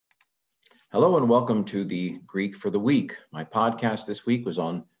Hello and welcome to the Greek for the Week. My podcast this week was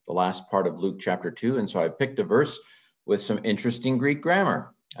on the last part of Luke chapter 2, and so I picked a verse with some interesting Greek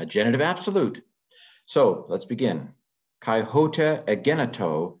grammar, a genitive absolute. So let's begin. Kai hote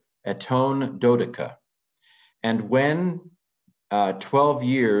egeneto eton dodica. And when 12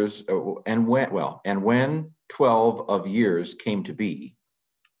 years, and when 12 of years came to be,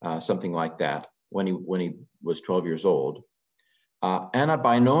 something like that, when he was 12 years old,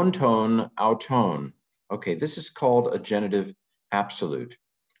 anabinonton auton. Okay, this is called a genitive absolute.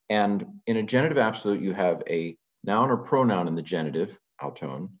 And in a genitive absolute, you have a noun or pronoun in the genitive,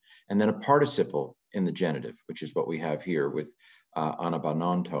 auton, and then a participle in the genitive, which is what we have here with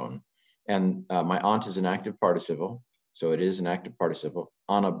anabinonton. And my aunt is an active participle, so it is an active participle.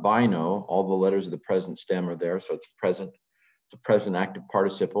 Anabino, all the letters of the present stem are there, so it's present. It's a present active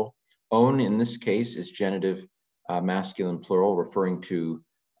participle. On, in this case, is genitive masculine plural, referring to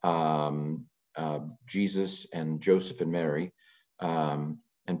Jesus and Joseph and Mary, and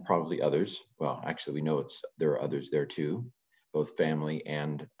probably others. Well, actually, we know there are others there too, both family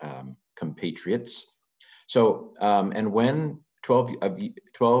and compatriots. So, and when 12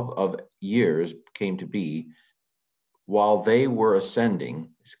 of years came to be, while they were ascending,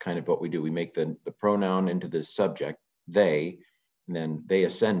 is kind of what we do. We make the pronoun into the subject, they, and then they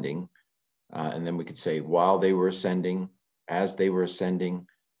ascending. And then we could say while they were ascending, as they were ascending,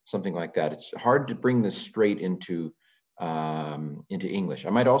 something like that. It's hard to bring this straight into English. I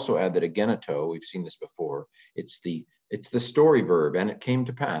might also add that ageneto, we've seen this before. It's the story verb, and it came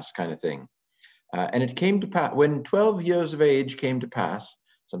to pass kind of thing. And it came to pass when 12 years of age came to pass,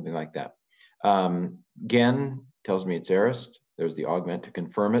 something like that. Gen tells me it's aorist. There's the augment to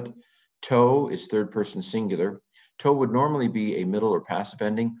confirm it. To is third person singular. To would normally be a middle or passive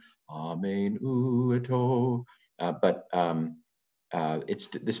ending. Amen ueto, but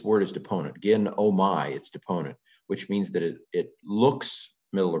this word is deponent. Gin oh my, it's deponent, which means that it looks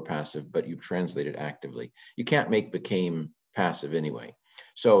middle or passive, but you translate it actively. You can't make became passive anyway.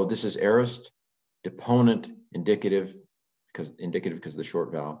 So this is aorist, deponent, indicative, because of the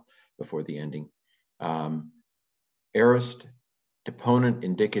short vowel before the ending. Aorist, deponent,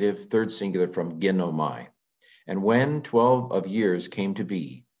 indicative, third singular from gin oh my. And when 12 of years came to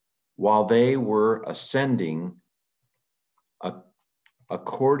be, while they were ascending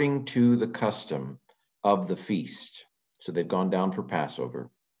according to the custom of the feast. So they've gone down for Passover.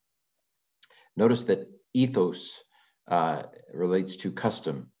 Notice that ethos relates to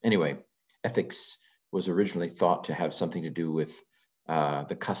custom. Anyway, ethics was originally thought to have something to do with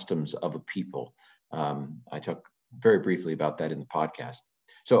the customs of a people. I talked very briefly about that in the podcast.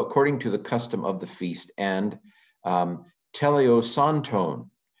 So according to the custom of the feast and teleosanton,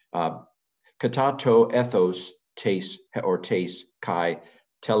 katato ethos tes or tes kai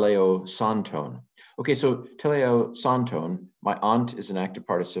teleosanton. Okay, so teleosanton, my aunt is an active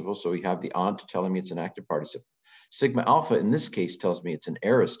participle, so we have the aunt telling me it's an active participle. Sigma alpha in this case tells me it's an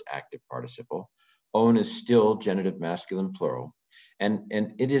aorist active participle. On is still genitive masculine plural. And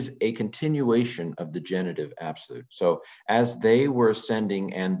it is a continuation of the genitive absolute. So as they were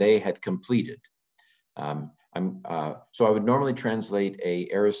ascending and they had completed, so I would normally translate a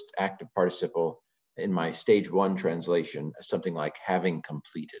aorist active participle in my stage 1 translation as something like having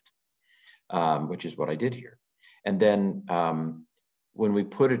completed, which is what I did here. And then when we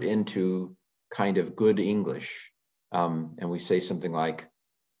put it into kind of good English, and we say something like,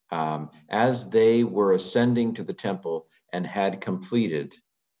 as they were ascending to the temple and had completed,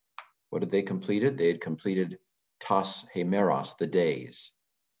 what had they completed? They had completed tas hemeros, the days.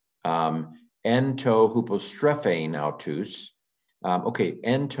 Ento hupostrephein autus. Okay,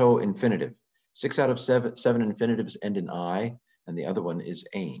 ento infinitive. 6 out of 7 infinitives end in I, and the other one is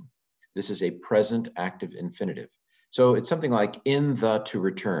ain. This is a present active infinitive. So it's something like in the to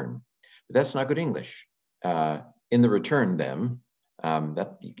return. But that's not good English. In the return them,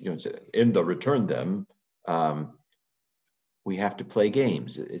 in the return them, we have to play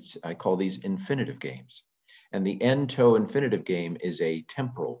games. I call these infinitive games. And the ento infinitive game is a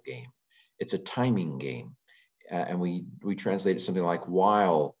temporal game. It's a timing game. And we translate it something like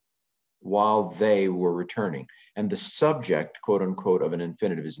while they were returning. And the subject, quote unquote, of an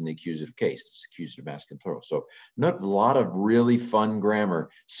infinitive is in the accusative case. It's accusative masculine plural. So not a lot of really fun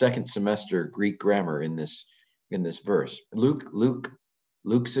grammar, second semester Greek grammar in this verse.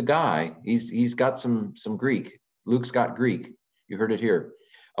 Luke's a guy. He's got some Greek. Luke's got Greek. You heard it here.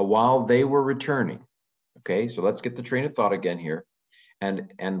 While they were returning. Okay, so let's get the train of thought again here. And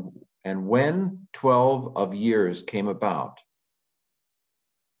when 12 of years came about,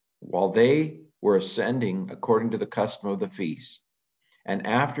 while they were ascending according to the custom of the feast, And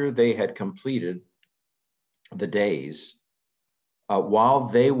after they had completed the days, while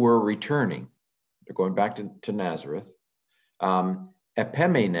they were returning, they're going back to Nazareth,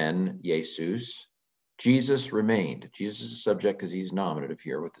 epimenen Jesus, Jesus remained. Jesus is a subject because he's nominative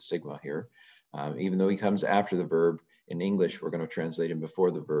here with the sigma here. Even though he comes after the verb, in English, we're going to translate him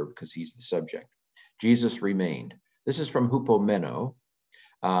before the verb because he's the subject. Jesus remained. This is from hupomeno.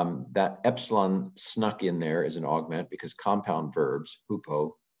 That epsilon snuck in there as an augment because compound verbs,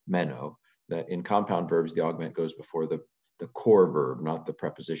 hupomeno, that in compound verbs, the augment goes before the core verb, not the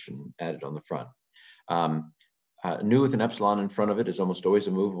preposition added on the front. Nu with an epsilon in front of it is almost always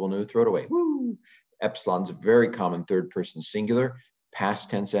a movable nu. Throw it away. Woo! Epsilon's a very common third person singular, past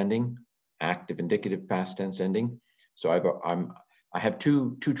tense ending, active indicative past tense ending. So I have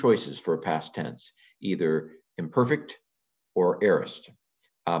two choices for a past tense, either imperfect or aorist.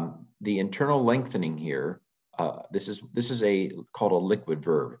 The internal lengthening here, this is called a liquid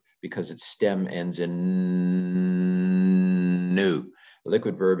verb because its stem ends in nu. A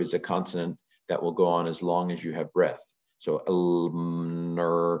liquid verb is a consonant that will go on as long as you have breath. So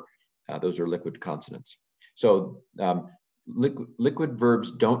those are liquid consonants. So liquid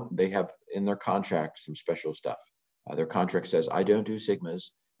verbs they have in their contract some special stuff. Their contract says, I don't do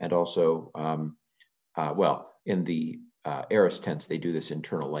sigmas. And also, in the aorist tense, they do this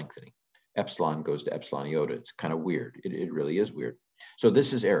internal lengthening. Epsilon goes to epsilon iota. It's kind of weird. It really is weird. So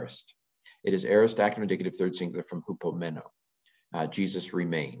this is aorist. It is aorist active indicative third singular from hupomeno. Jesus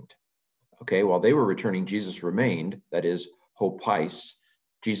remained. Okay, while they were returning, Jesus remained. That is, hopais,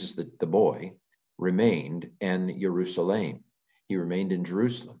 Jesus the boy, remained in Jerusalem. He remained in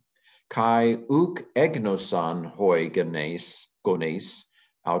Jerusalem. Kai uk egnosan hoi gones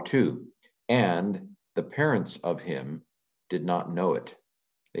autu. And the parents of him did not know it.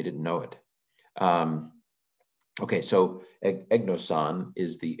 They didn't know it. Okay, so egnosan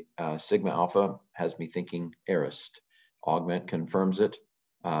is the sigma alpha, has me thinking aorist. Augment confirms it.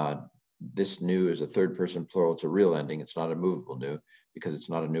 This nu is a third person plural. It's a real ending. It's not a movable nu because it's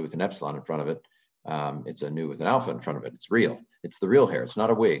not a nu with an epsilon in front of it. It's a nu with an alpha in front of it. It's real. It's the real hair. It's not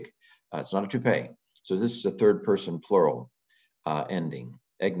a wig. It's not a toupee. So this is a third person plural ending,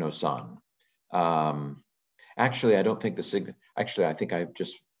 egnosan. Actually, I don't think the sigma, actually, I think I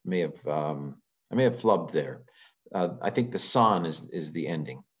just may have flubbed there. I think the san is the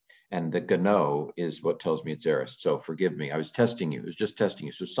ending. And the gano is what tells me it's aorist. So forgive me, I was testing you. It was just testing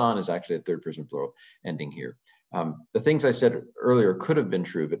you. So san is actually a third person plural ending here. The things I said earlier could have been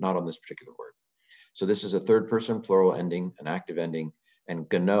true, but not on this particular word. So this is a third person plural ending, an active ending, and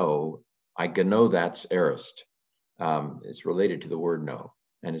gano, I gano that's aorist. It's related to the word no,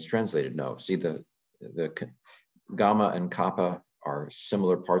 and it's translated no. See, the gamma and kappa are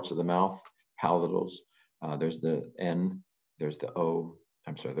similar parts of the mouth, palatals. There's the N, there's the O,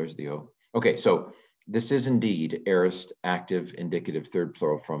 I'm sorry, there's the O. Okay, so this is indeed aorist, active, indicative, third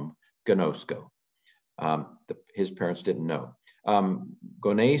plural from gnosko. His parents didn't know.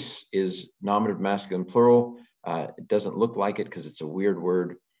 Gones is nominative masculine plural. It doesn't look like it because it's a weird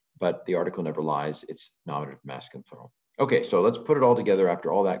word, but the article never lies. It's nominative masculine plural. Okay, so let's put it all together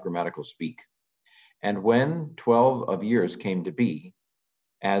after all that grammatical speak. And when 12 of years came to be,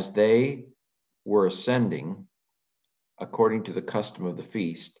 as they were ascending, according to the custom of the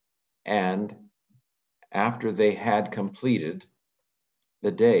feast, and after they had completed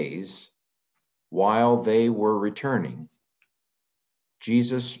the days, while they were returning,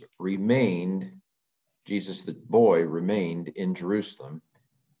 Jesus the boy remained in Jerusalem,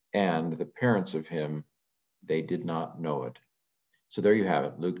 and the parents of him, they did not know it. So there you have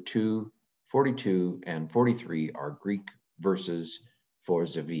it. Luke 2, 42 and 43 are Greek verses for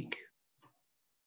the week.